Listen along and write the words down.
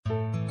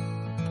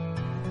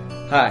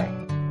Hi,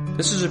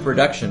 this is a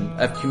production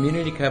of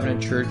Community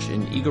Covenant Church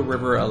in Eagle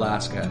River,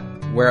 Alaska,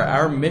 where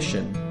our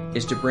mission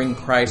is to bring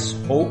Christ's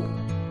hope,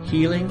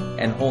 healing,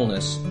 and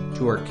wholeness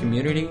to our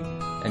community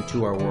and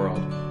to our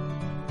world.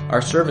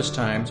 Our service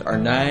times are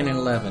 9 and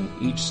 11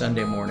 each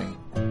Sunday morning.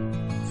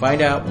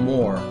 Find out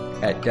more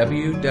at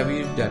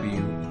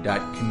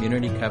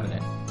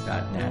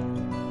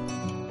www.communitycovenant.net.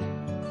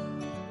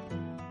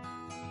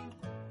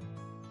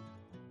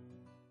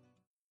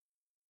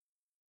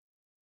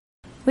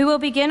 We will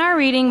begin our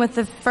reading with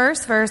the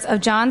first verse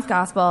of John's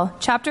Gospel,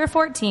 chapter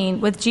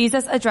 14, with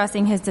Jesus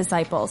addressing his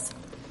disciples.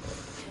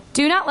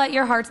 Do not let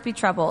your hearts be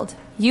troubled.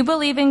 You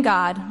believe in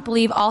God,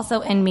 believe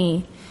also in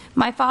me.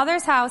 My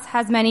Father's house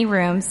has many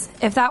rooms.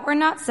 If that were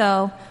not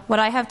so, would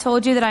I have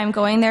told you that I am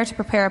going there to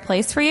prepare a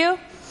place for you?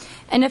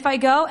 And if I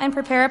go and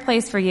prepare a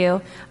place for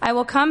you, I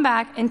will come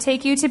back and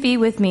take you to be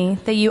with me,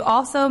 that you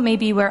also may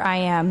be where I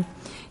am.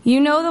 You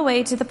know the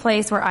way to the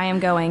place where I am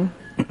going.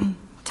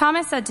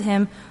 Thomas said to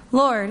him,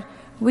 Lord,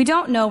 we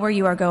don't know where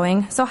you are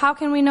going, so how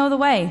can we know the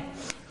way?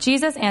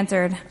 Jesus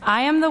answered,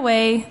 I am the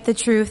way, the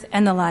truth,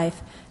 and the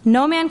life.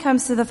 No man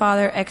comes to the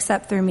Father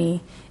except through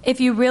me. If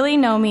you really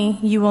know me,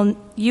 you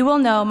will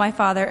know my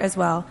Father as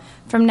well.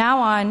 From now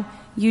on,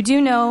 you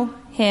do know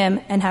him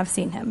and have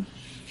seen him.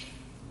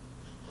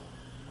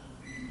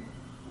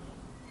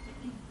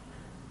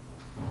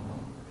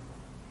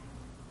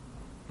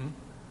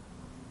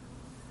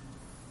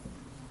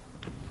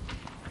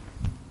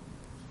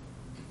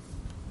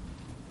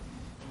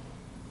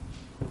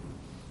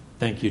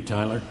 Thank you,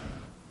 Tyler.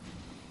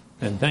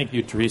 And thank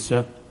you,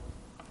 Teresa.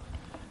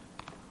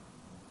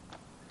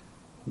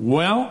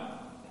 Well,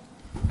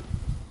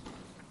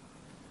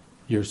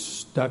 you're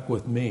stuck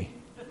with me.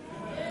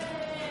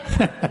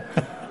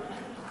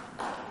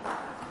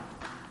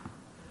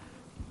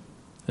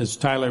 As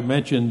Tyler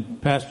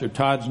mentioned, Pastor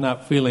Todd's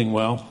not feeling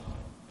well.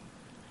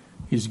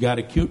 He's got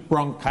acute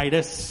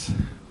bronchitis.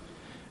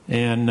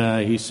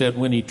 And he said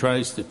when he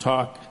tries to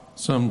talk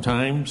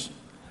sometimes,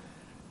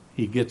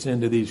 he gets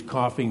into these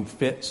coughing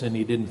fits, and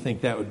he didn't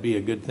think that would be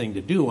a good thing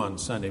to do on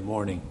Sunday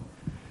morning.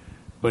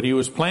 But he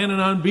was planning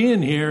on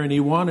being here, and he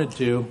wanted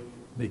to,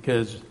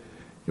 because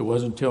it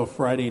wasn't until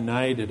Friday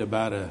night at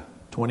about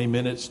 20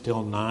 minutes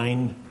till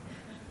 9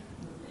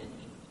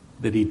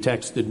 that he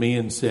texted me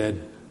and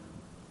said,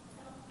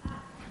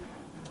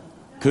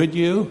 could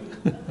you?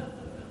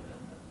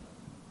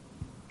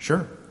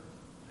 Sure.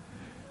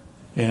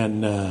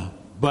 And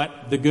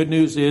but the good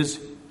news is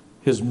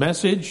his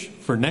message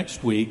for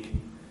next week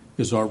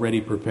is already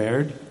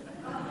prepared.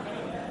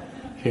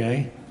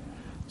 Okay?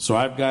 So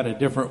I've got a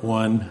different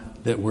one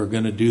that we're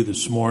going to do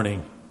this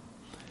morning.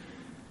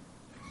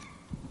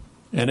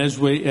 And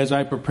as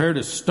I prepare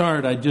to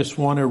start, I just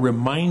want to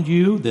remind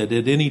you that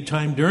at any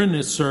time during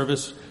this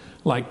service,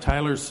 like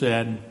Tyler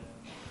said,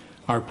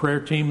 our prayer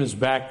team is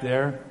back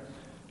there.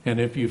 And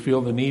if you feel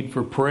the need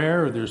for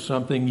prayer, or there's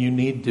something you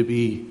need to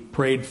be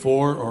prayed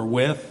for or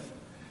with,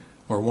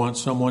 or want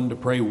someone to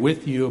pray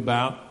with you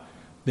about,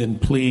 then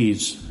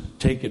please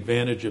take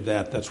advantage of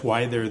that. That's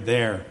why they're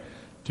there,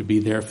 to be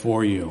there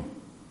for you.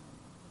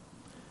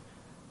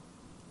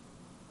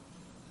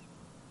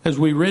 As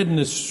we read in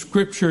the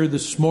scripture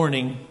this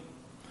morning,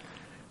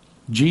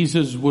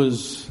 Jesus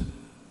was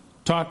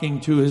talking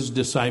to his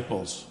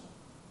disciples.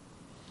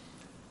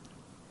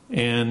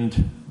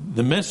 And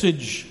the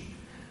message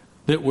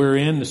that we're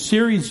in, the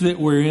series that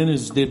we're in,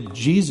 is, did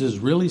Jesus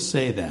really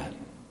say that?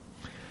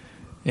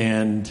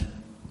 And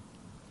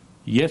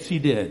yes, he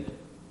did.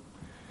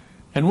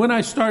 And when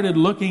I started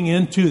looking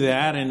into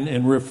that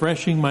and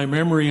refreshing my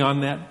memory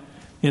on that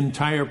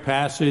entire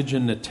passage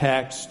and the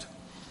text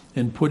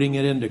and putting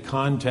it into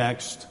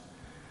context,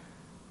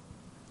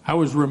 I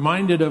was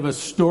reminded of a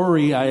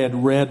story I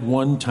had read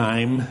one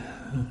time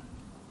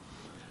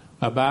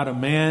about a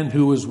man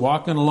who was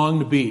walking along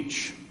the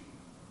beach.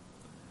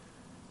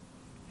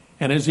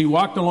 And as he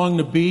walked along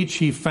the beach,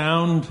 he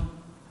found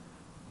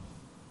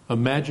a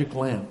magic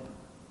lamp.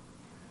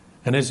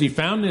 And as he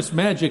found this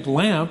magic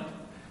lamp,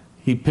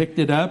 he picked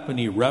it up and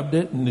he rubbed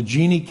it, and the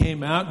genie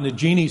came out, and the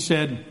genie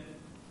said,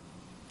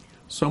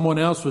 someone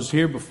else was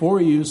here before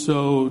you,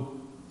 so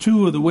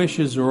 2 of the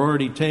wishes are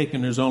already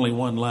taken. There's only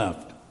 1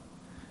 left.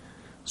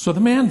 So the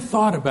man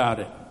thought about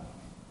it.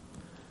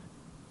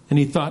 And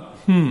he thought,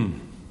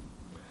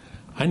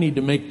 I need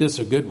to make this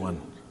a good one.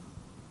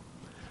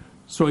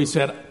 So he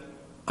said,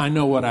 I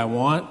know what I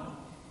want.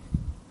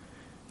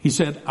 He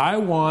said, I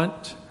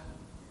want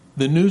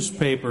the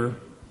newspaper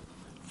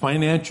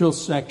financial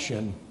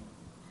section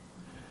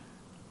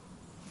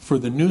for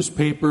the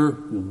newspaper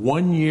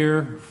 1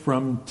 year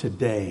from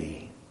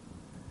today.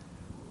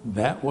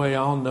 That way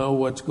I'll know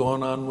what's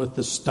going on with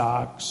the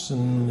stocks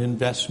and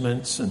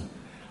investments, and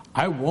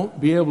I won't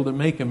be able to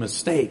make a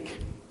mistake.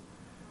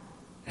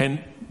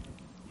 And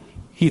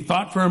he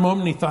thought for a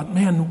moment, he thought,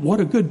 man, what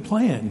a good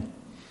plan.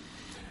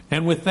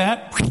 And with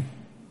that,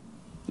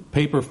 the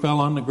paper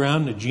fell on the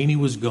ground, the genie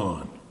was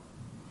gone.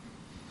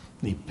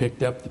 And he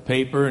picked up the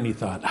paper and he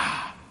thought,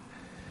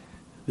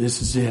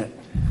 this is it.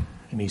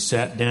 And he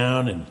sat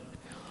down and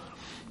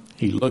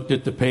He looked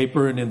at the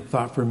paper and then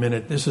thought for a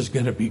minute, this is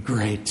going to be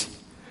great.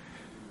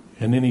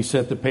 And then he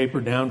set the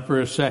paper down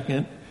for a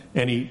second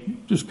and he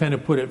just kind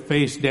of put it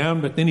face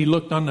down, but then he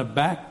looked on the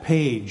back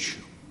page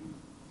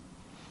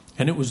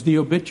and it was the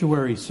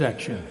obituary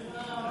section.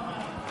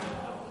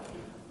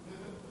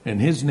 And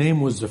his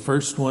name was the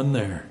first one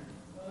there.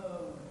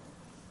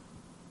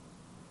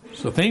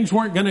 So things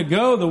weren't going to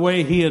go the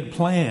way he had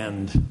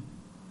planned.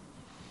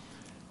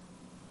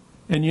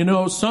 And you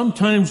know,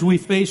 sometimes we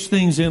face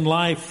things in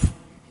life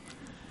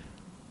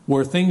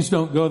where things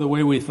don't go the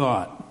way we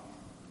thought.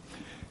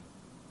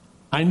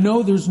 I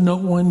know there's no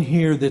one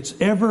here that's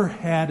ever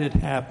had it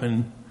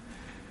happen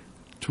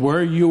to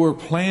where you were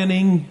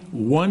planning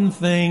one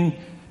thing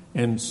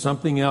and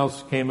something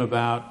else came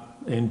about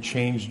and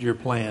changed your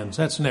plans.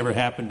 That's never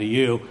happened to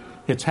you.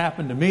 It's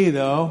happened to me,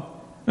 though.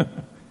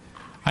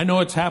 I know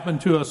it's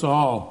happened to us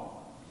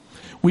all.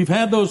 We've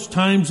had those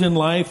times in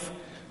life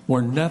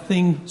where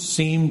nothing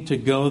seemed to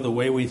go the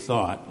way we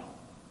thought.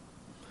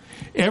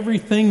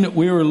 Everything that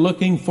we were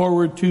looking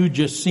forward to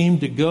just seemed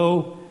to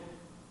go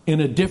in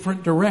a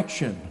different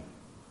direction.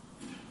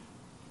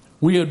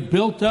 We had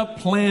built up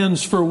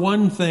plans for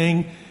one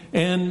thing,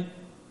 and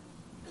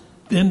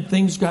then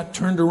things got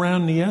turned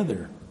around the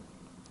other.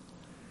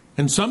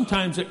 And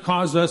sometimes it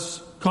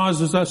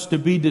causes us to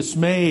be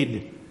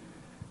dismayed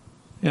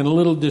and a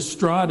little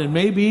distraught, and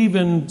maybe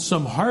even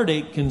some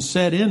heartache can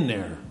set in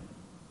there.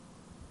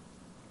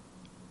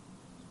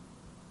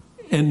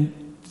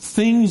 And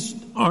things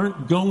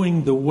aren't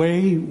going the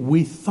way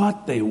we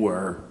thought they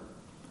were.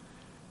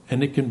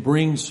 And it can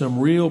bring some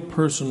real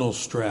personal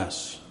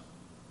stress.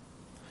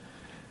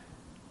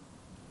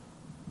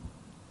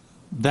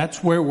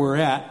 That's where we're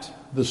at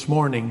this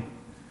morning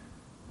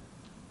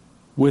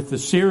with the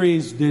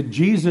series, Did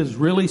Jesus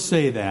Really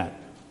Say That?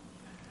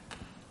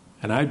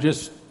 And I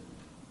just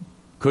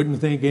couldn't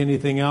think of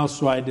anything else,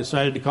 so I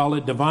decided to call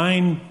it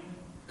Divine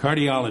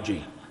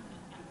Cardiology.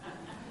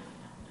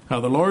 How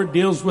the Lord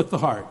deals with the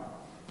heart.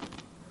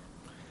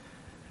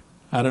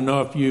 I don't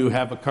know if you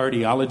have a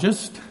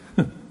cardiologist.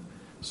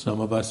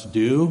 Some of us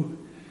do,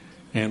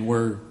 and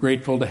we're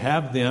grateful to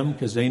have them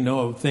because they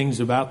know things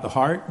about the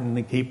heart and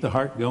they keep the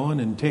heart going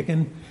and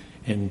ticking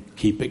and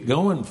keep it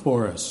going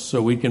for us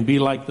so we can be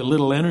like the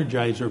little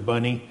Energizer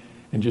bunny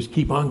and just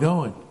keep on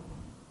going.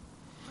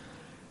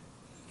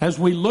 As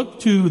we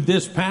look to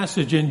this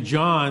passage in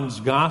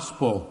John's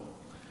Gospel,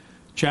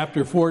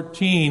 chapter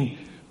 14,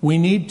 we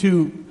need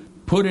to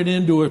put it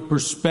into a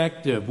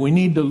perspective. We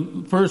need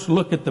to first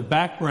look at the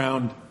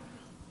background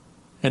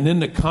and then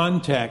the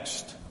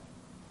context.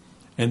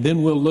 And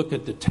then we'll look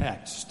at the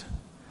text.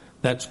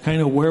 That's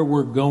kind of where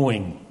we're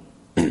going.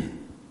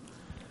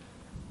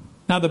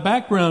 Now, the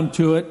background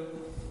to it,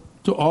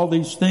 to all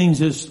these things,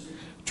 is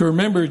to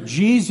remember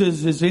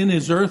Jesus is in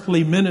his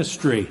earthly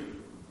ministry.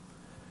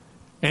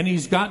 And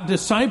he's got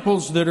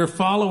disciples that are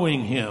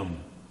following him.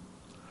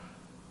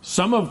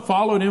 Some have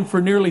followed him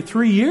for nearly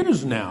 3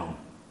 years now,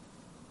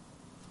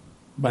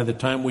 by the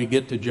time we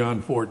get to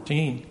John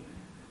 14.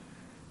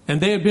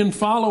 And they have been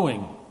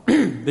following.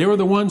 They were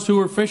the ones who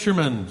were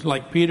fishermen,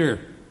 like Peter.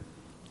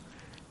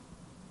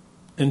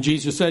 And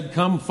Jesus said,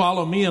 come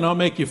follow me and I'll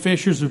make you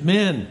fishers of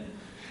men.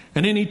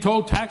 And then he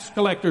told tax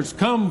collectors,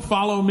 come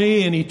follow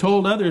me. And he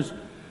told others,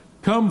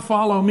 come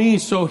follow me.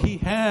 So he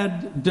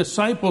had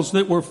disciples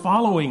that were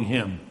following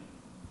him.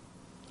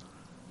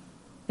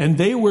 And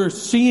they were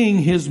seeing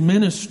his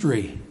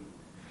ministry.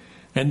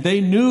 And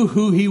they knew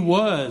who he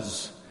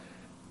was.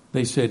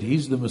 They said,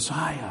 he's the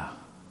Messiah.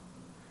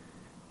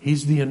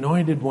 He's the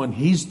anointed one.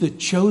 He's the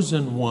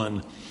chosen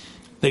one.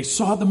 They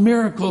saw the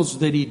miracles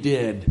that he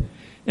did.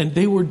 And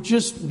they were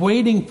just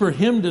waiting for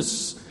him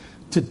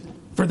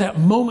for that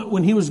moment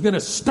when he was going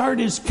to start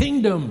his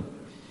kingdom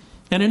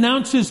and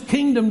announce his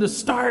kingdom to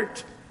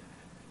start.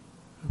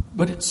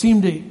 But it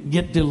seemed to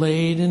get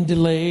delayed and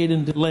delayed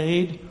and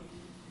delayed.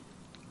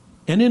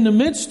 And in the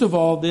midst of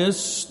all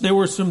this, there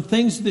were some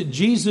things that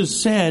Jesus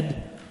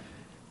said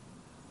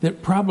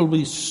that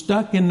probably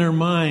stuck in their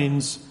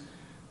minds,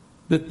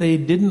 that they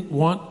didn't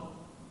want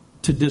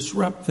to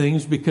disrupt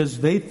things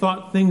because they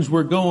thought things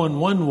were going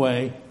one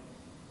way.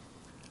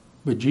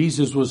 But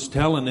Jesus was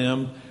telling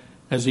them,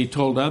 as he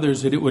told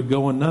others, that it would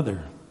go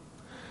another.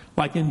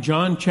 Like in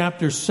John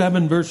chapter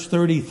 7, verse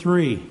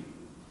 33,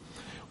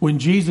 when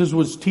Jesus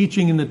was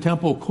teaching in the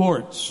temple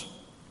courts,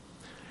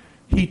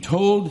 he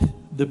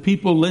told the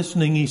people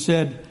listening, he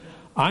said,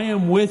 I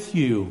am with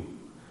you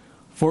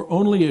for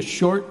only a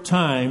short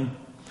time,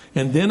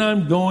 and then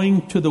I'm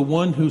going to the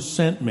one who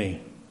sent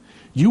me.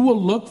 You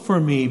will look for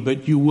me,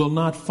 but you will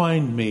not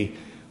find me.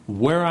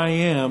 Where I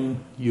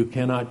am, you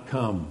cannot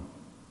come.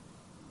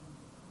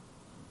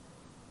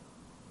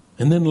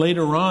 And then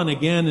later on,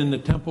 again in the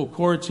temple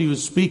courts, he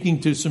was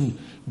speaking to some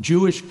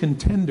Jewish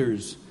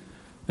contenders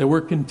that were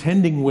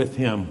contending with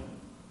him.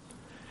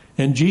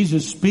 And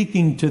Jesus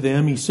speaking to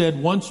them, he said,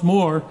 once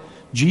more,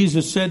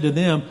 Jesus said to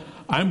them,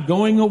 I'm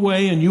going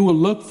away and you will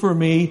look for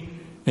me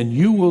and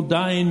you will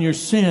die in your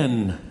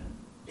sin.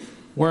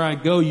 Where I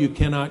go, you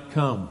cannot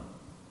come.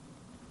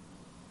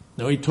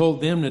 No, he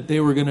told them that they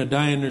were going to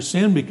die in their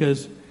sin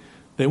because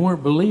they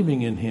weren't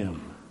believing in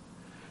him.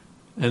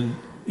 And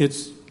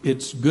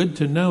it's good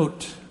to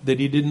note that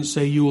he didn't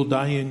say you will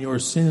die in your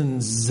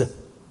sins,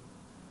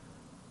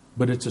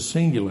 but it's a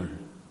singular.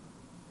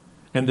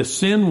 And the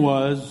sin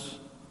was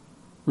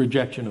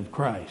rejection of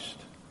Christ.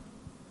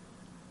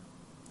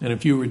 And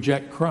if you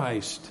reject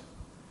Christ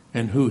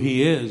and who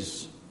he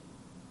is,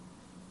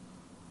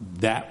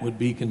 that would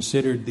be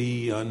considered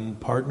the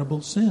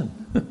unpardonable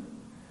sin.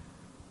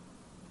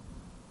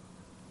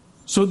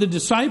 So the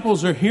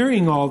disciples are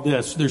hearing all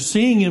this. They're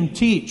seeing him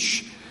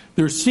teach.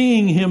 They're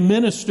seeing him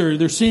minister.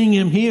 They're seeing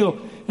him heal.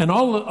 And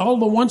all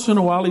the once in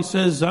a while he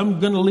says, I'm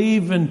going to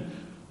leave and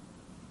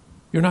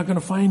you're not going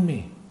to find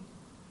me.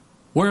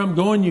 Where I'm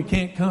going, you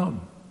can't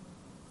come.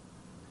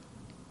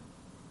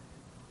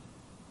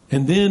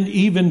 And then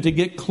even to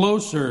get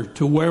closer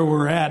to where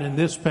we're at in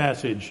this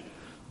passage,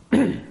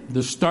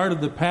 the start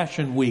of the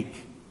Passion Week,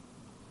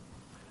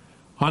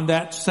 on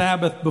that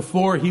Sabbath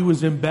before he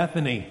was in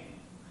Bethany,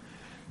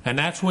 and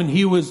that's when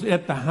he was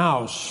at the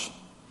house,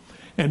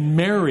 and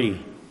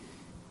Mary,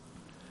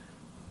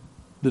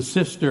 the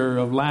sister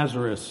of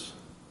Lazarus,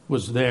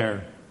 was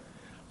there.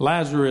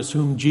 Lazarus,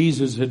 whom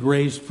Jesus had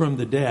raised from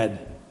the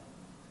dead.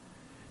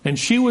 And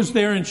she was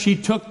there, and she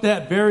took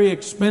that very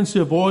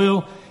expensive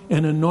oil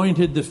and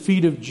anointed the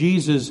feet of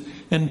Jesus.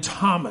 And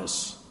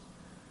Thomas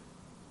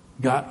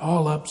got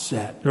all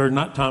upset. Or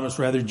not Thomas,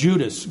 rather,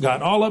 Judas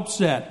got all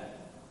upset.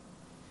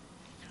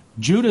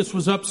 Judas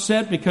was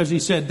upset because he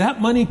said that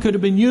money could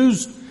have been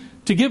used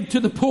to give to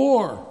the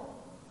poor.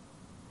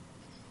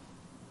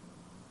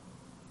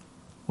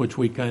 Which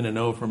we kind of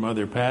know from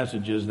other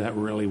passages that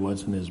really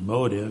wasn't his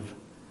motive.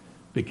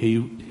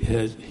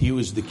 Because he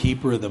was the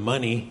keeper of the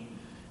money.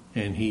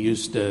 And he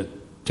used to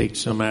take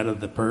some out of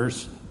the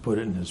purse, put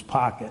it in his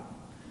pocket.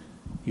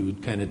 He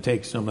would kind of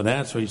take some of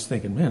that. So he's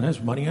thinking, man,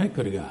 that's money I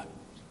could have got.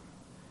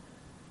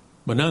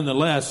 But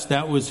nonetheless,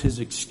 that was his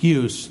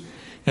excuse.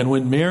 And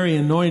when Mary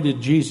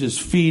anointed Jesus'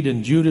 feet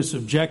and Judas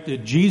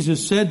objected,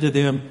 Jesus said to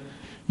them,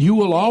 you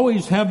will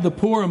always have the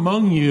poor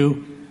among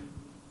you,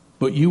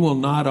 but you will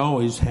not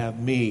always have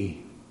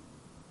me.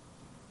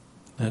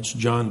 That's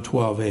John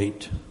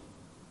 12:8.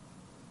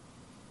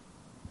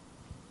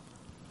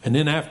 And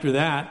then after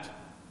that,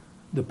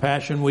 the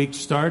Passion Week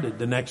started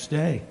the next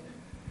day.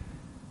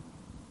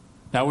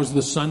 That was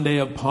the Sunday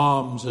of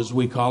Palms, as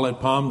we call it,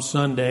 Palm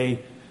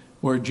Sunday,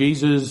 where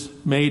Jesus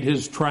made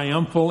his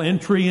triumphal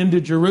entry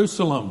into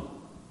Jerusalem.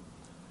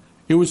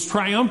 It was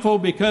triumphal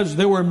because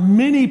there were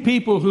many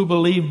people who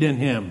believed in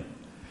him.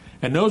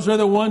 And those are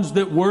the ones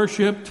that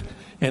worshiped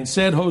and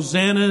said,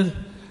 Hosanna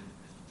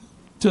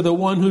to the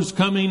one who's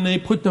coming. They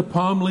put the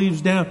palm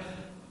leaves down.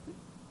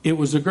 It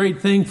was a great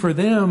thing for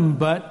them,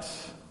 but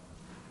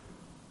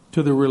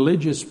to the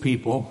religious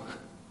people,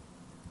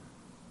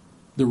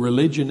 the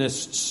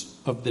religionists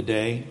of the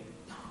day,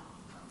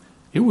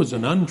 it was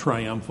an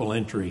untriumphal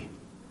entry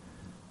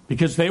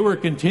because they were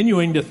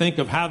continuing to think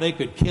of how they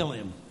could kill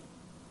him.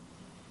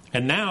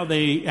 And now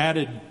they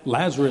added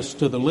Lazarus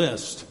to the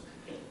list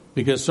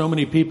because so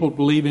many people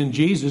believe in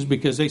Jesus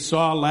because they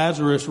saw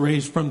Lazarus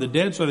raised from the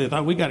dead, so they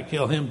thought, we got to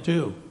kill him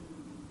too.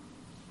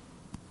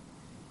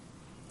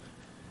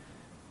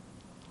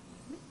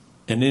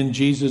 And then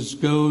Jesus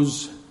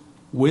goes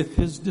with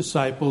his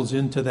disciples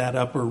into that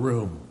upper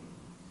room.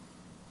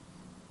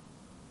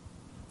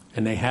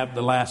 And they have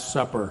the Last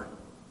Supper,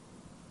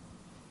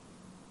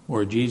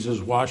 where Jesus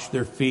washed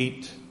their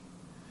feet,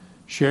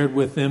 shared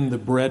with them the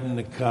bread and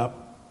the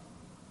cup,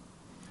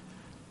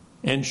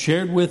 and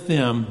shared with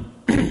them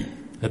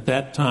at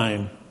that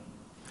time.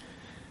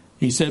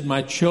 He said,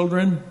 my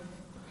children,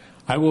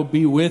 I will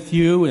be with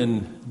you,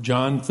 in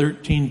John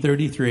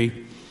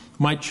 13:33.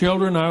 My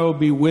children, I will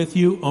be with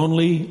you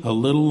only a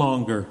little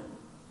longer.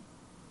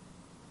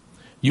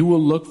 You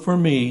will look for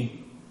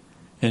me,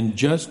 and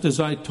just as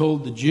I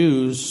told the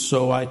Jews,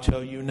 so I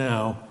tell you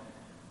now,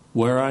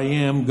 where I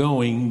am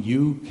going,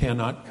 you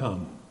cannot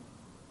come.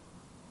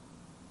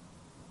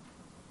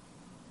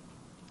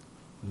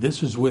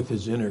 This is with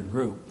his inner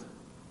group.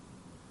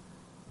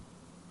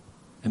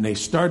 And they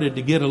started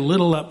to get a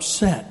little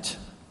upset,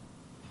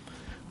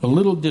 a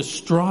little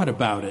distraught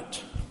about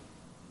it.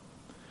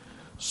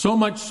 So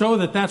much so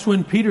that that's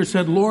when Peter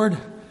said, Lord,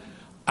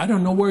 I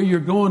don't know where you're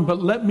going,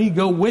 but let me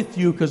go with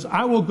you, because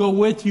I will go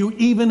with you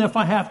even if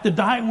I have to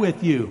die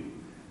with you.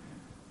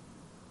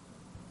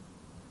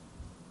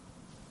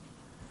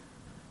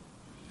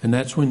 And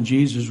that's when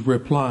Jesus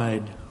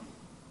replied,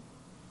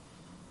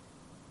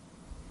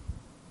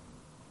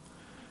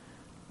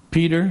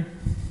 Peter,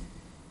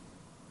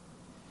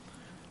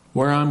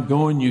 where I'm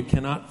going, you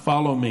cannot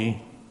follow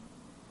me,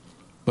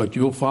 but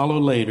you'll follow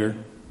later.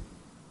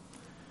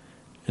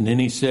 And then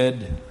he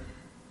said,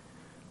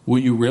 will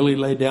you really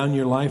lay down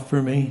your life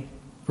for me?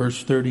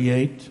 Verse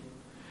 38.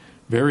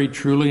 Very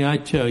truly I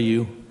tell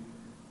you,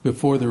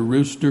 before the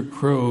rooster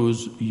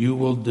crows, you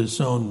will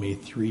disown me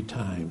 3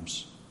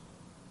 times.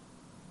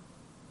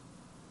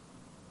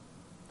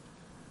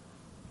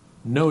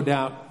 No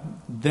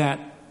doubt that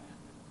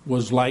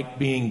was like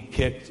being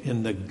kicked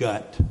in the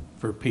gut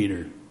for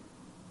Peter.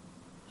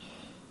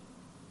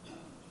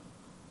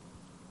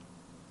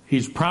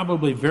 He's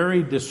probably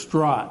very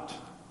distraught,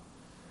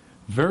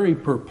 very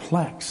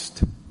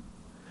perplexed,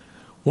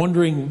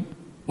 wondering,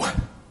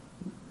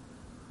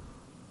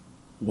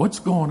 what's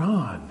going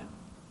on?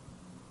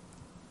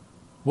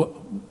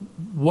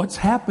 What's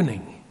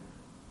happening?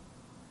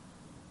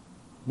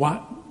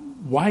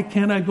 Why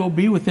can't I go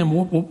be with him?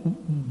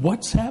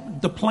 What's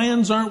happened? The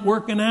plans aren't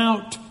working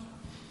out.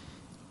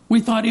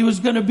 We thought he was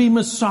going to be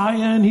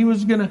Messiah and he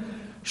was going to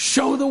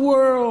show the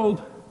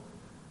world.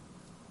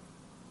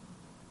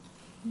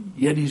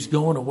 Yet he's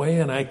going away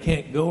and I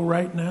can't go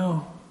right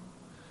now.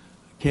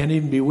 I can't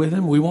even be with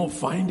him. We won't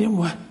find him.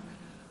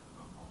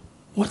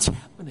 What's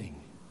happening?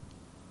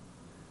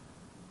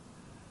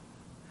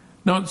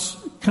 Now, it's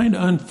kind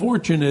of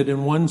unfortunate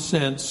in one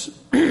sense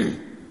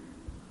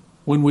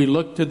when we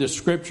look to the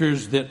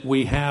scriptures that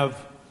we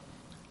have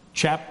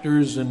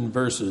chapters and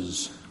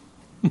verses.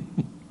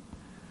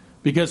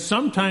 Because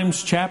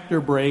sometimes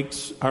chapter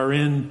breaks are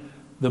in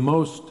the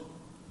most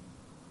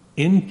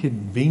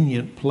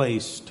inconvenient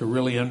place to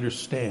really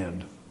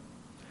understand.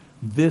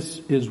 This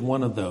is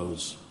one of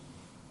those.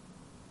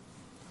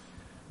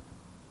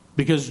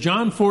 Because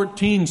John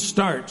 14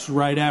 starts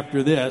right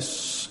after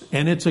this,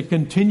 and it's a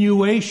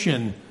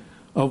continuation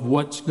of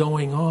what's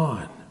going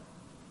on.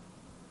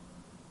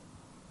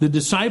 The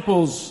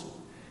disciples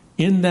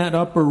in that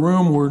upper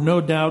room were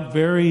no doubt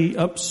very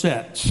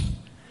upset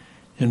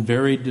and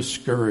very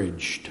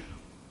discouraged.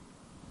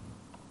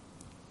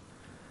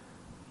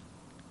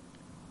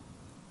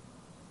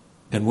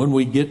 And when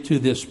we get to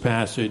this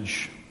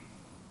passage,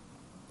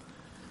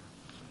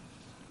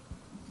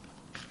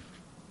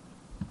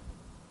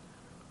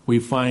 we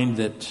find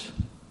that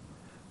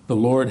the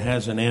Lord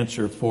has an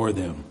answer for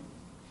them.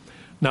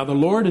 Now, the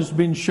Lord has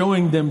been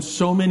showing them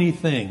so many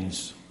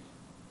things,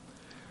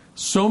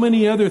 so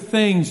many other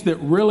things that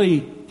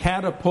really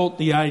catapult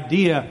the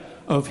idea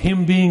of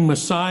Him being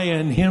Messiah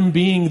and Him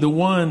being the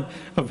one,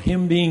 of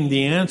Him being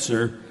the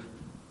answer,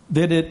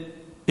 that it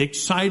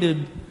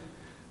excited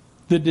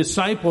the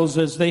disciples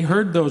as they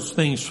heard those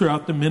things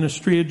throughout the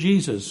ministry of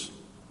Jesus.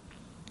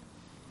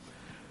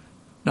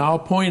 Now, I'll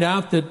point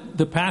out that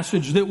the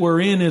passage that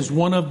we're in is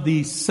one of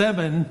the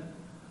 7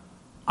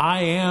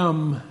 I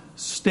am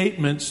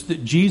statements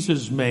that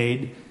Jesus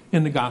made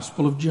in the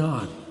Gospel of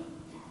John.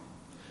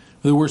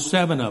 There were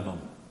 7 of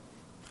them.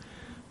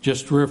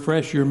 Just to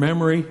refresh your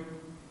memory,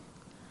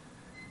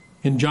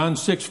 in John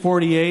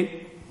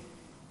 6:48,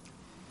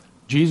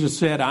 Jesus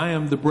said, I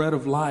am the bread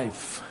of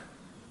life.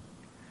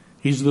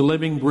 He's the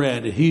living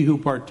bread. He who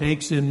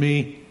partakes in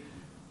me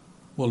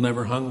will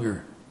never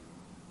hunger.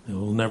 He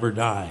will never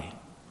die.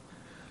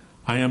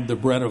 I am the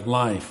bread of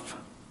life.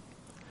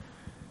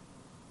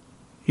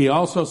 He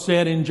also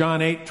said in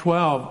John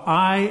 8:12,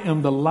 I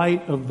am the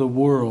light of the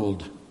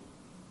world.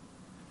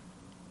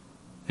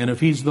 And if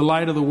He's the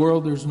light of the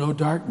world, there's no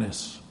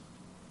darkness.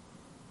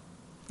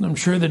 And I'm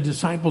sure the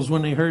disciples,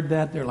 when they heard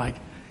that, they're like,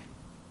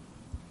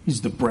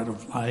 He's the bread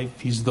of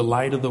life. He's the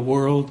light of the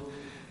world.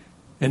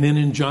 And then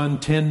in John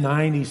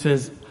 10:9, He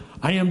says,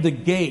 I am the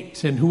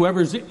gate, and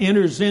whoever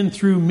enters in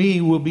through me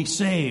will be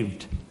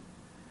saved.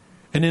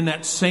 And in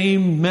that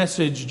same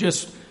message,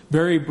 just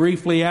very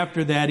briefly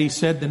after that, He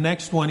said the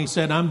next one, He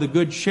said, I'm the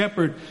good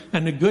shepherd,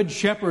 and the good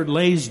shepherd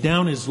lays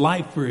down his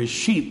life for his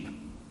sheep.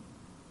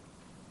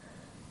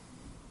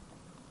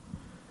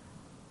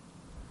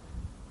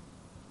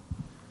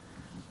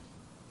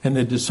 And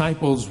the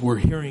disciples were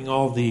hearing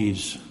all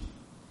these,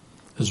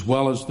 as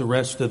well as the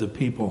rest of the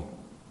people.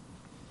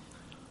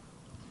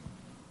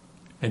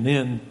 And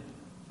then,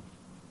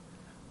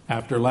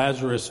 after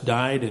Lazarus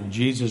died and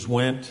Jesus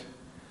went,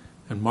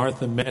 and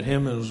Martha met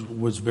Him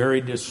and was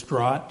very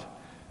distraught,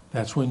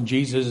 that's when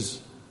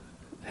Jesus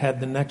had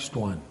the next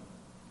one.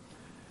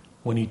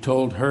 When He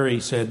told her, He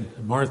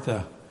said,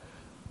 Martha,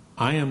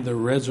 I am the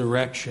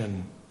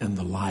resurrection and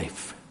the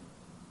life.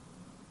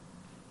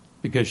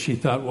 Because she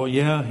thought, well,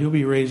 yeah, He'll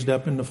be raised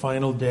up in the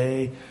final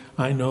day.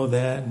 I know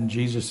that. And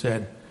Jesus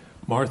said,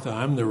 Martha,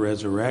 I'm the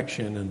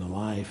resurrection and the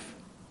life.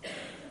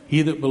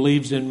 He that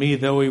believes in me,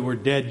 though he were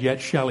dead,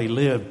 yet shall he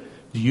live.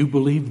 Do you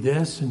believe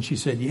this? And she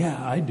said,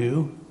 yeah, I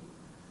do.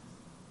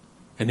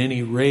 And then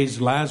He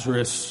raised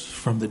Lazarus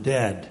from the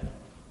dead.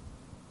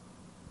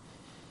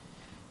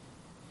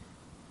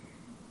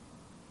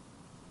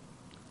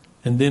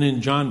 And then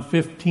in John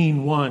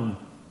 15:1,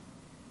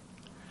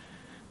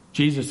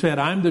 Jesus said,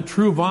 I'm the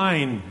true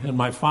vine, and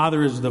my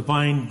Father is the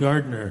vine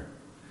gardener.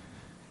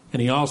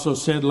 And He also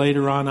said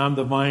later on, I'm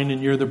the vine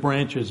and you're the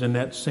branches, in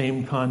that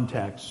same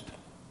context,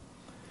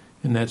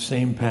 in that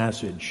same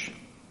passage.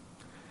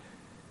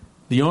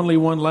 The only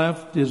one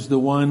left is the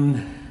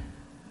one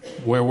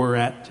where we're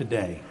at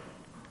today.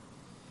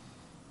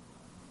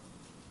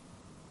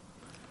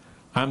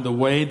 I'm the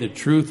way, the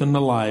truth, and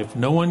the life.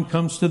 No one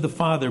comes to the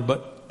Father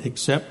but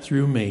except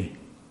through me.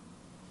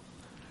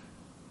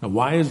 Now,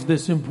 why is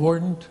this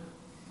important?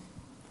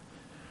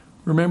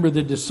 Remember,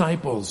 the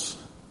disciples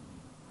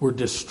were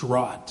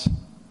distraught.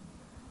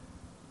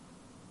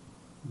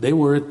 They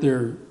were at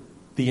the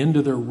end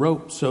of their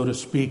rope, so to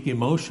speak,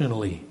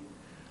 emotionally.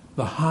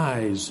 The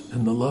highs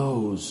and the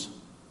lows.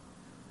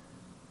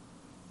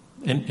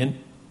 And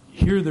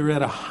here they're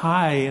at a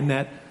high in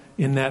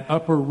that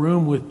upper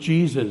room with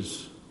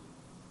Jesus,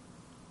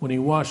 when he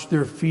washed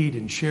their feet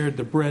and shared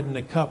the bread and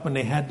the cup, and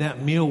they had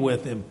that meal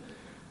with him.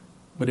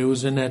 But it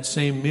was in that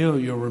same meal,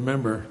 you'll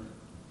remember,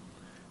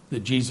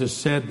 that Jesus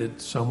said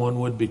that someone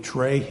would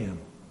betray him.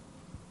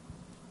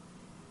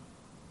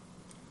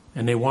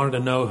 And they wanted to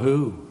know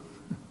who.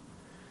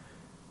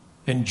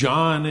 And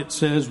John, it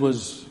says,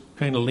 was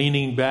kind of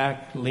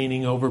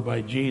leaning over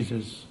by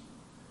Jesus.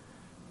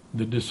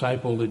 The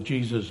disciple that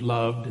Jesus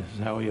loved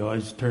is how he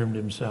always termed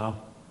himself.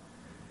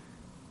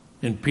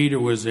 And Peter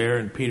was there,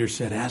 and Peter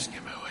said, "Ask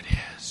him who it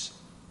is."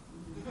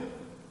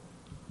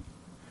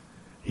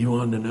 He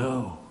wanted to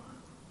know.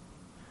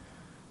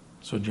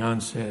 So John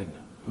said,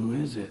 "Who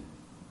is it?"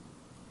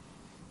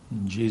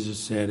 And Jesus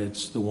said,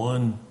 "It's the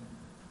one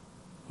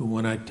who,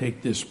 when I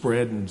take this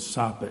bread and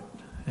sop it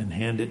and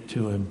hand it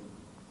to him,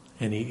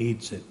 and he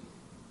eats it."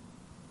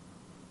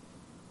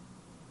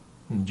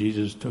 And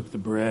Jesus took the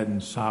bread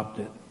and sopped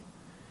it,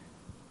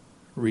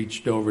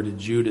 reached over to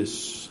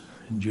Judas,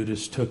 and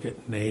Judas took it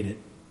and ate it.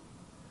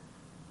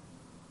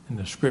 And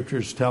the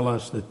scriptures tell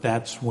us that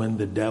that's when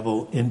the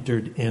devil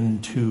entered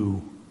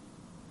into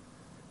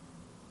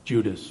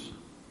Judas.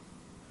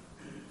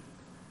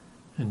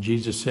 And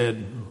Jesus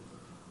said,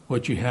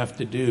 "What you have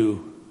to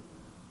do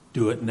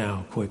it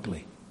now,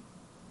 quickly."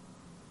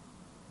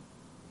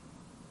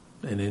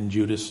 And then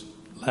Judas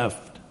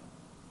left.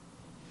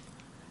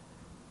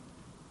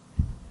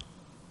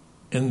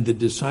 And the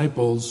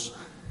disciples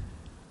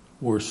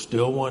were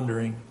still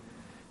wondering.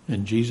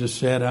 And Jesus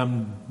said,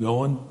 "I'm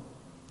going.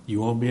 You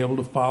won't be able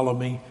to follow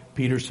me."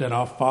 Peter said,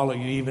 "I'll follow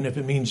you even if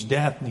it means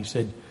death." And he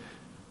said,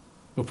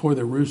 "Before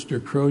the rooster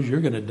crows,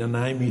 you're going to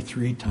deny me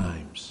 3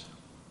 times.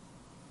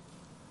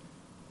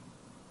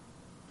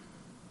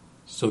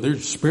 So their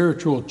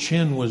spiritual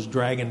chin was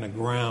dragging the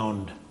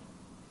ground.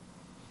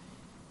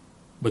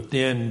 But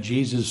then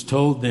Jesus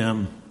told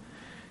them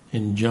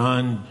in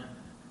John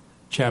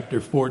chapter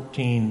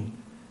 14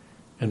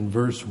 and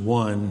verse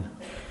 1,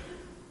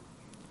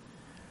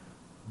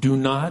 "Do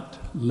not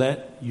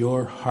let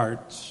your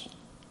hearts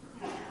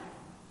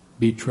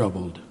be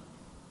troubled."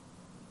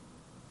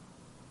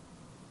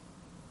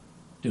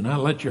 Do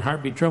not let your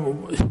heart be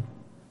troubled.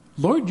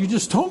 Lord, you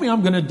just told me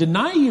I'm going to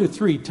deny you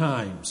 3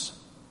 times.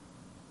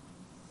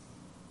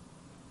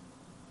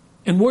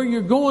 And where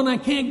you're going, I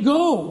can't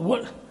go.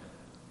 What?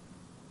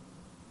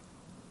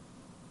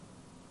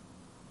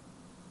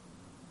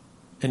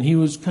 And he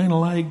was kind of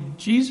like,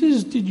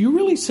 "Jesus, did you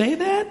really say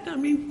that? I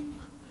mean,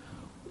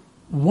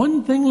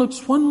 one thing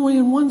looks one way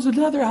and one's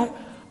another.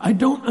 I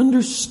don't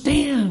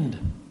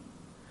understand."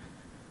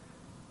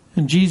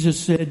 And Jesus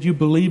said, "You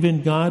believe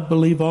in God,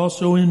 believe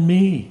also in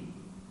me.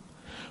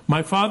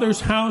 My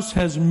Father's house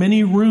has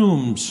many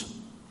rooms.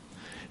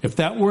 If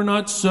that were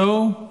not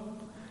so,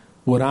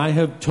 would I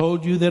have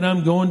told you that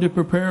I'm going to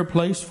prepare a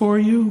place for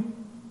you?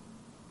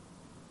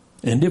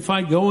 And if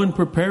I go and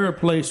prepare a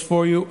place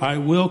for you, I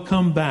will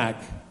come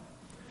back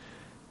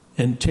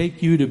and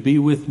take you to be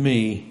with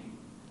me,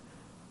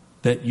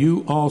 that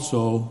you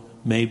also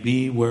may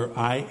be where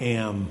I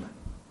am.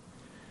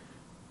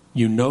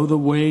 You know the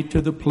way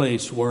to the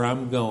place where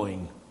I'm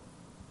going."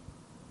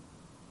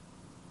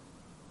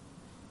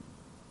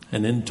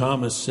 And then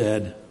Thomas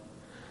said,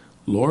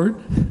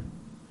 "Lord,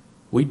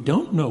 we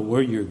don't know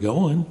where you're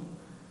going,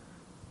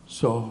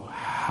 so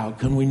how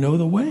can we know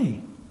the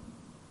way?"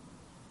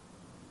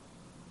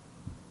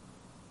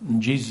 And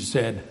Jesus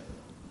said,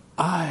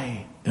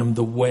 "I am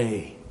the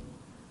way,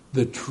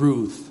 the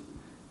truth,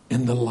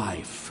 and the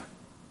life.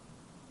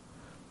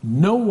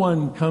 No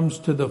one comes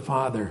to the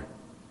Father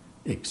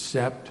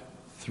except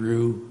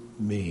through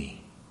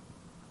me."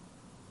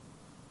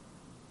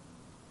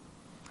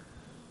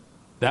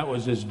 That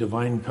was his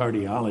divine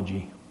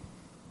cardiology.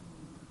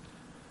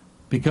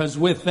 Because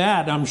with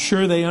that, I'm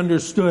sure they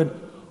understood,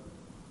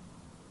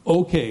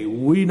 okay,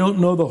 we don't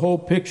know the whole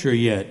picture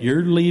yet.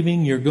 You're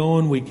leaving, you're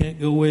going, we can't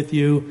go with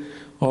you,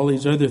 all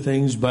these other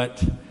things,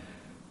 but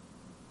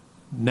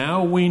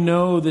now we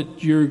know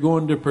that you're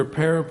going to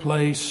prepare a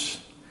place,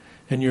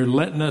 and you're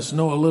letting us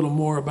know a little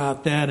more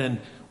about that, and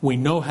we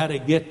know how to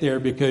get there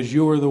because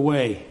you are the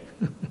way,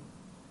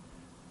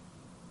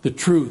 the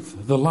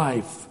truth, the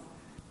life,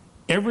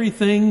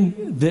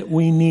 everything that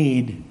we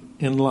need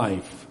in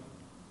life.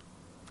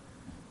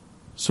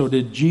 So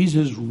did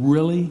Jesus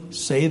really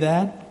say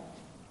that?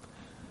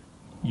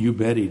 You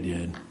bet he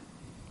did.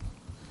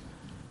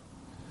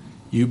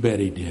 You bet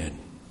he did.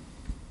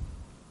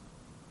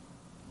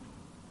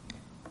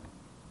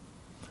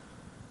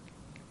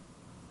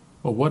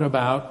 Well, what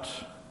about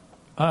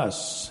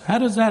us? How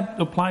does that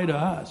apply to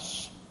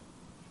us?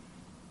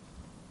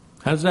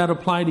 How does that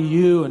apply to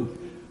you, and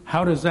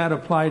how does that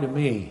apply to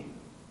me?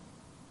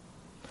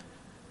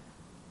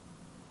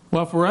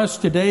 Well, for us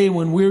today,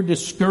 when we're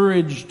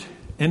discouraged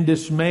and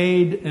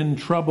dismayed and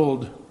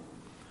troubled,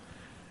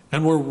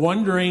 and we're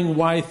wondering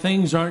why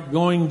things aren't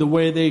going the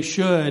way they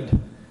should,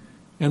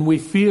 and we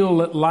feel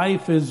that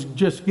life is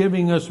just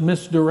giving us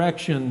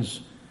misdirections,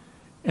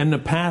 and the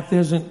path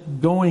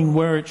isn't going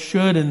where it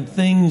should, and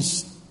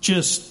things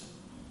just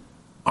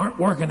aren't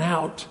working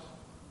out,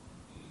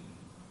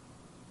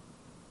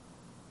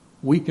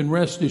 we can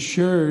rest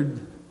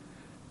assured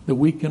that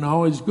we can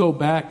always go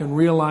back and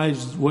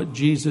realize what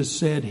Jesus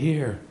said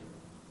here.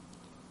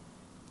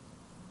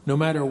 No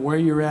matter where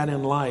you're at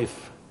in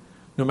life,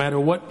 no matter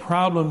what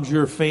problems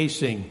you're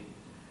facing,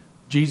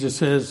 Jesus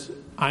says,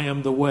 I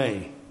am the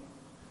way,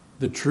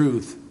 the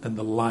truth, and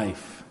the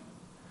life.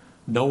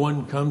 No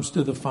one comes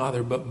to the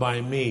Father but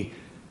by me.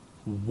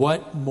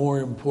 What more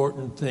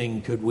important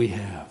thing could we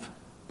have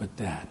but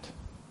that?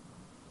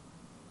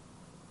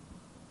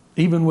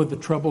 Even with a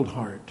troubled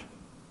heart,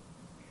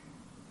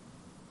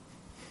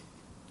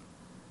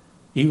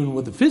 even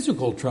with a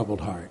physical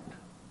troubled heart.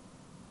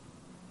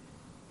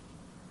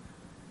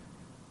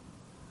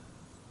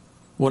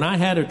 When I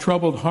had a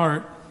troubled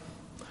heart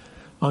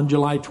on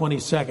July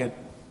 22nd,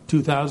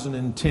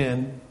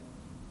 2010,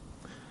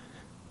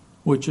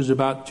 which is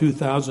about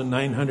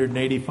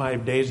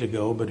 2,985 days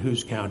ago, but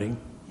who's counting?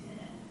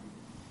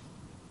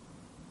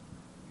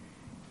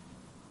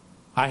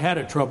 I had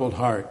a troubled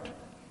heart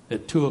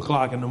at 2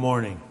 o'clock in the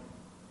morning.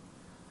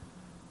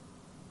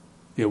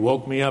 It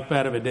woke me up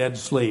out of a dead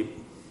sleep.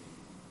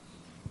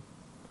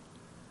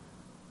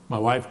 My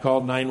wife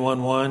called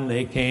 911.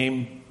 They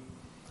came,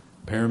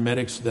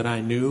 paramedics that I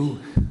knew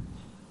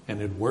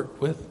and had worked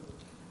with.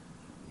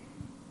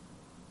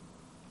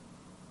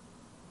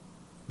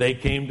 They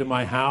came to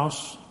my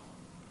house.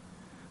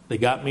 They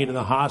got me to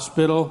the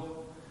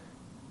hospital,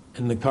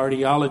 and the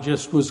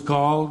cardiologist was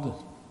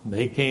called.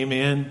 They came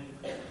in,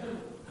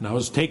 and I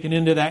was taken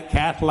into that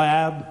cath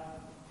lab.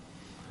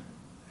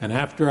 And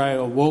after I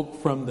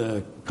awoke from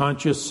the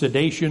conscious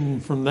sedation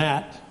from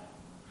that,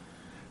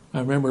 I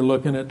remember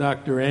looking at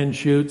Dr.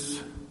 Anschutz,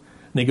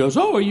 and he goes,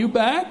 "Oh, are you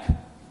back?" And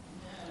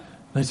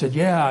I said,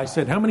 "Yeah." I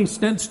said, "How many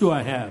stents do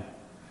I have?"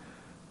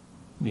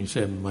 And he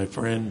said, "My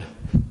friend,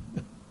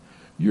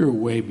 you're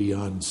way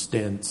beyond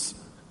stents."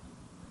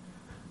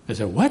 I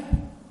said, "What?"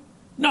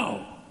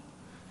 "No."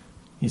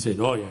 He said,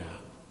 "Oh, yeah."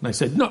 And I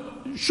said, "No,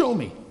 show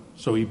me."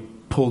 So he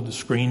pulled the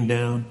screen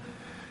down,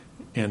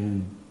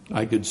 and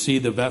I could see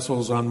the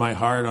vessels on my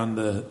heart on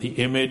the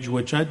image,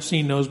 which I'd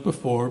seen those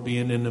before,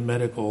 being in the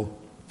medical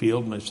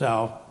field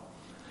myself.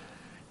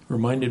 It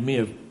reminded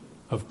me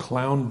of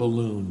clown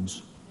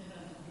balloons.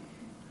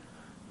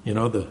 You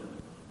know,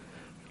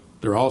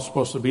 they're all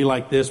supposed to be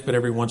like this, but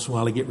every once in a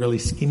while they get really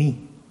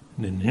skinny.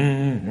 And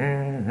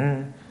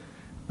then,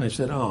 I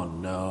said, "Oh,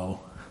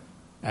 no."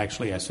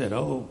 Actually, I said,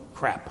 "Oh,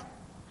 crap."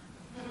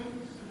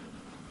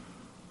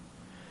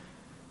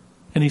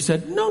 And he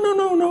said,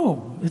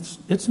 No.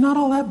 It's not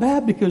all that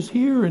bad, because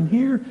here and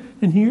here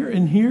and here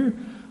and here,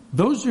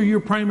 those are your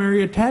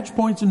primary attach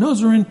points, and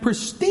those are in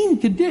pristine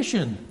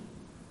condition.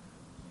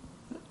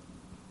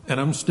 And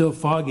I'm still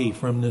foggy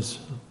from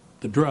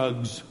the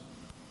drugs.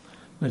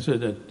 I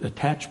said,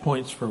 "Attach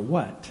points for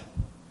what?"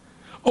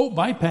 "Oh,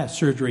 bypass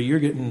surgery. You're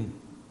getting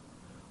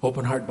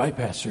open heart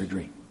bypass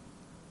surgery."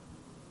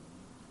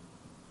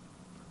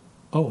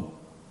 "Oh."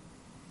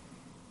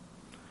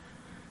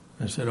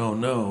 I said, "Oh,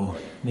 no."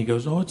 And he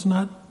goes, "Oh, it's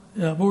not.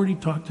 I've already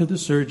talked to the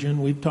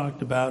surgeon. We've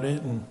talked about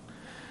it." And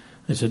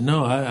I said,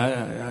 "No,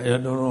 I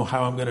don't know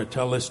how I'm going to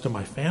tell this to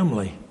my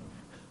family."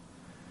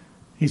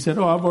 He said,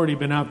 "Oh, I've already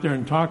been out there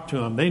and talked to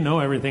them. They know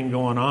everything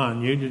going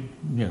on.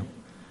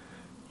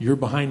 You're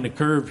behind the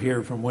curve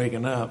here from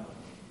waking up."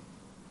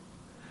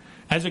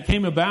 As it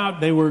came about,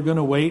 they were going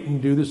to wait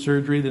and do the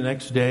surgery the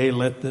next day,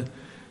 let the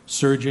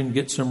surgeon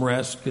get some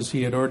rest, because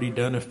he had already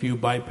done a few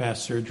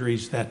bypass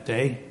surgeries that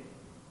day.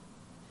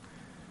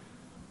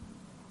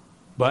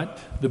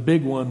 But the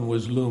big one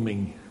was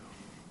looming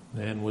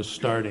and was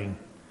starting.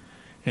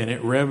 And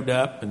it revved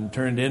up and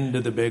turned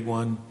into the big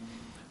one.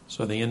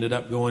 So they ended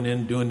up going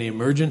in, doing the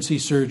emergency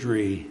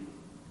surgery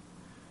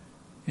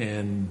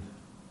and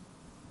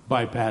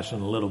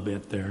bypassing a little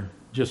bit there.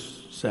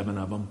 Just 7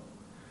 of them.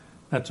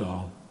 That's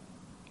all.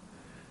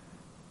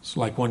 It's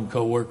like one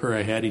coworker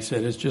I had, he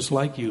said, "It's just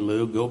like you,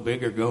 Lou. Go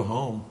big or go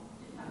home."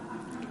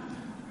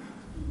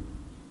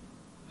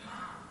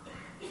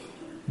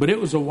 But it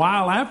was a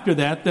while after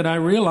that I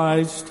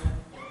realized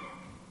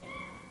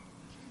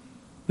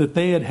that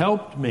they had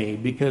helped me,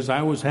 because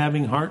I was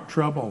having heart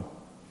trouble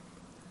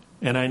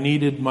and I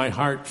needed my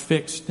heart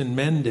fixed and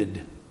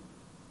mended.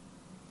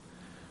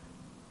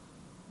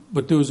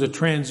 But there was a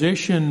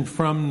transition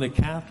from the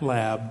cath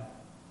lab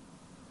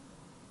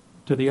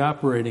to the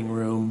operating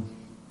room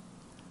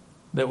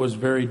that was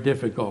very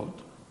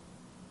difficult,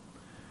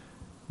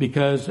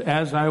 because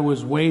as I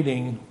was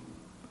waiting,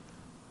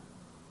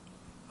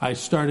 I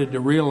started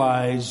to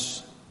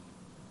realize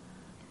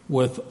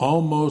with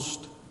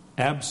almost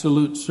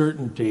absolute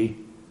certainty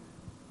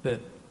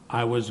that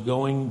I was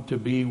going to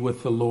be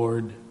with the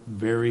Lord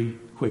very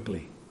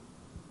quickly.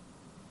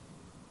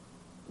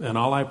 And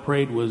all I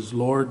prayed was,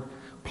 "Lord,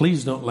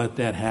 please don't let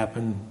that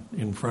happen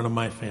in front of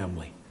my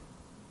family."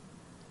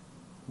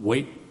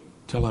 Wait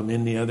till I'm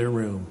in the other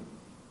room.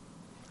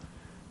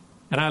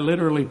 And I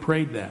literally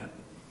prayed that.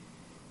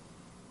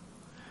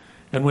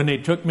 And when they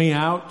took me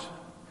out,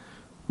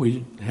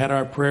 we had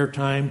our prayer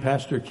time.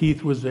 Pastor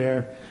Keith was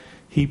there.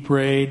 He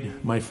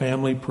prayed. My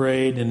family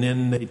prayed. And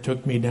then they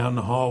took me down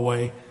the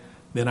hallway.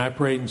 Then I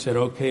prayed and said,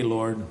 okay,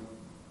 Lord,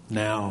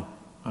 now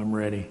I'm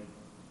ready.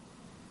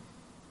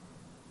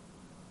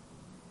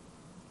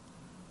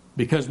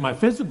 Because my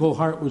physical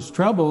heart was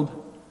troubled,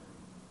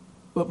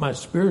 but my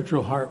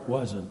spiritual heart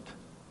wasn't.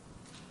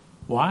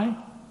 Why?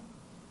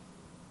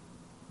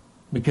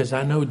 Because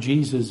I know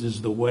Jesus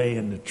is the way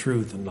and the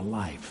truth and the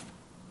life.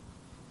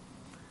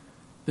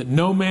 That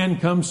no man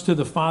comes to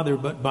the Father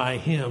but by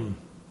Him.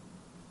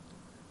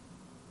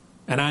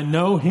 And I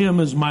know Him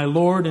as my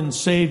Lord and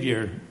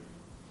Savior.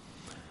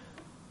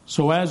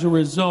 So as a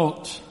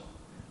result,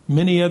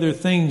 many other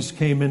things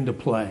came into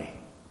play.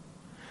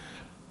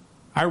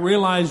 I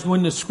realized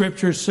when the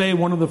scriptures say,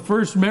 one of the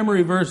first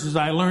memory verses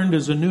I learned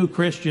as a new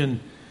Christian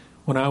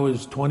when I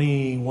was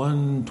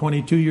 21,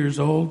 22 years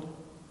old,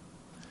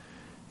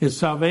 is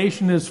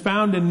salvation is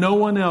found in no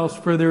one else,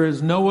 for there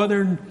is no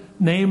other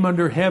name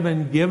under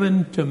heaven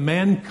given to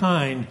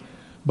mankind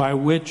by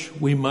which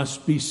we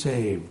must be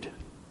saved.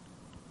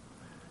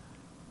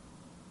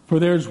 For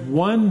there's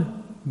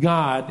one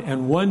God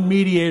and one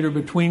mediator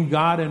between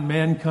God and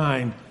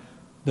mankind,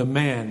 the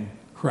man,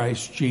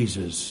 Christ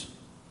Jesus.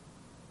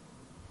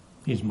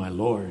 He's my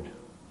Lord.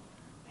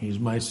 He's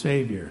my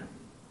Savior.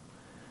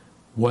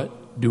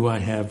 What do I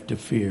have to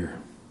fear?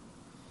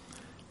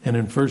 And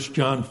in 1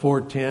 John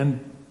 4:10,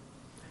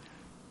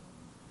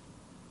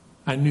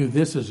 I knew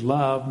this is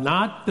love.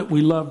 Not that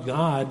we love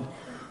God,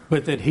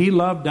 but that He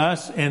loved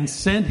us and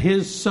sent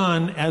His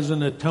Son as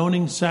an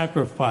atoning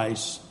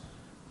sacrifice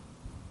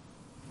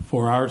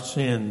for our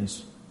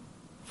sins,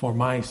 for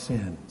my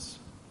sins.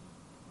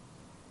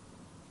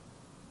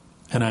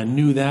 And I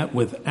knew that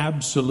with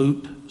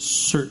absolute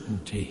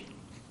certainty.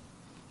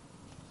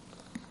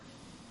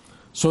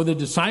 So the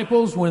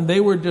disciples, when they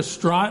were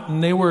distraught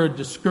and they were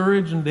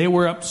discouraged and they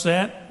were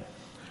upset,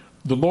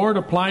 the Lord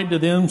applied to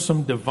them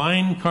some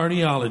divine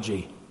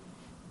cardiology.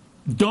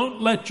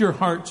 Don't let your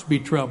hearts be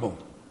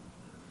troubled,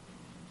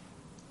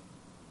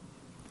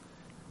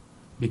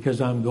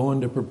 because I'm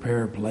going to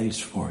prepare a place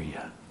for you.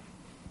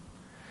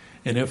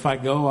 And if I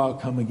go, I'll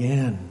come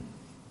again,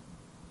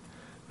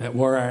 that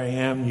where I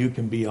am, you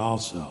can be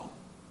also.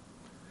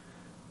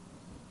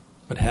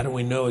 But how do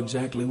we know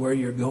exactly where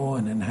you're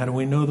going, and how do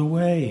we know the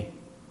way?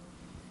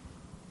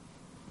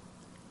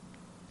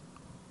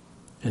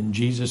 And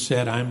Jesus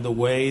said, I'm the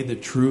way, the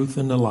truth,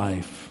 and the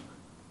life.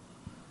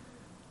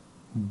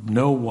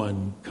 No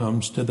one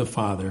comes to the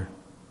Father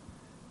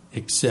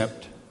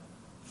except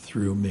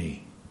through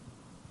me.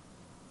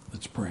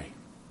 Let's pray.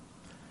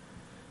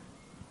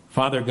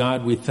 Father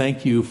God, we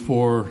thank you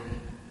for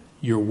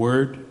your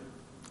word.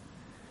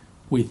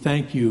 We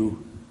thank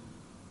you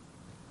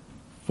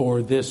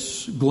for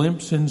this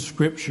glimpse in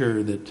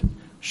Scripture that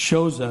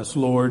shows us,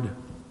 Lord,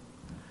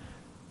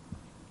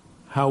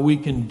 how we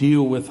can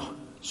deal with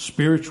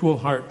spiritual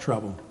heart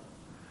trouble,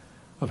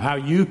 of how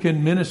you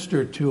can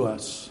minister to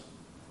us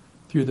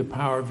through the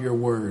power of your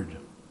word.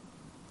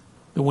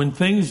 That when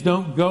things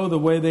don't go the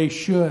way they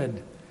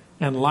should,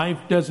 and life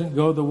doesn't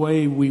go the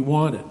way we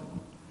want it,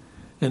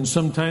 and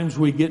sometimes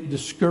we get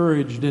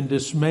discouraged and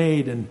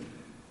dismayed and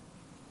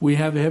we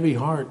have heavy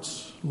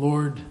hearts,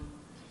 Lord,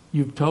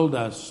 you've told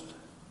us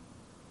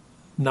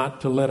not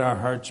to let our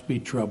hearts be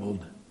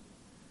troubled.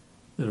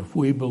 That if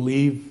we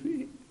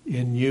believe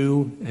in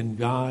you and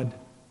God,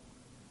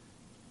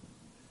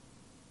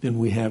 then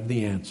we have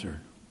the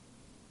answer.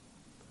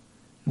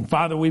 And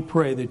Father, we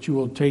pray that you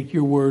will take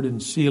your word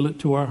and seal it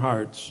to our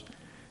hearts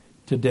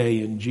today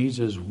in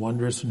Jesus'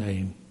 wondrous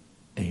name.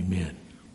 Amen.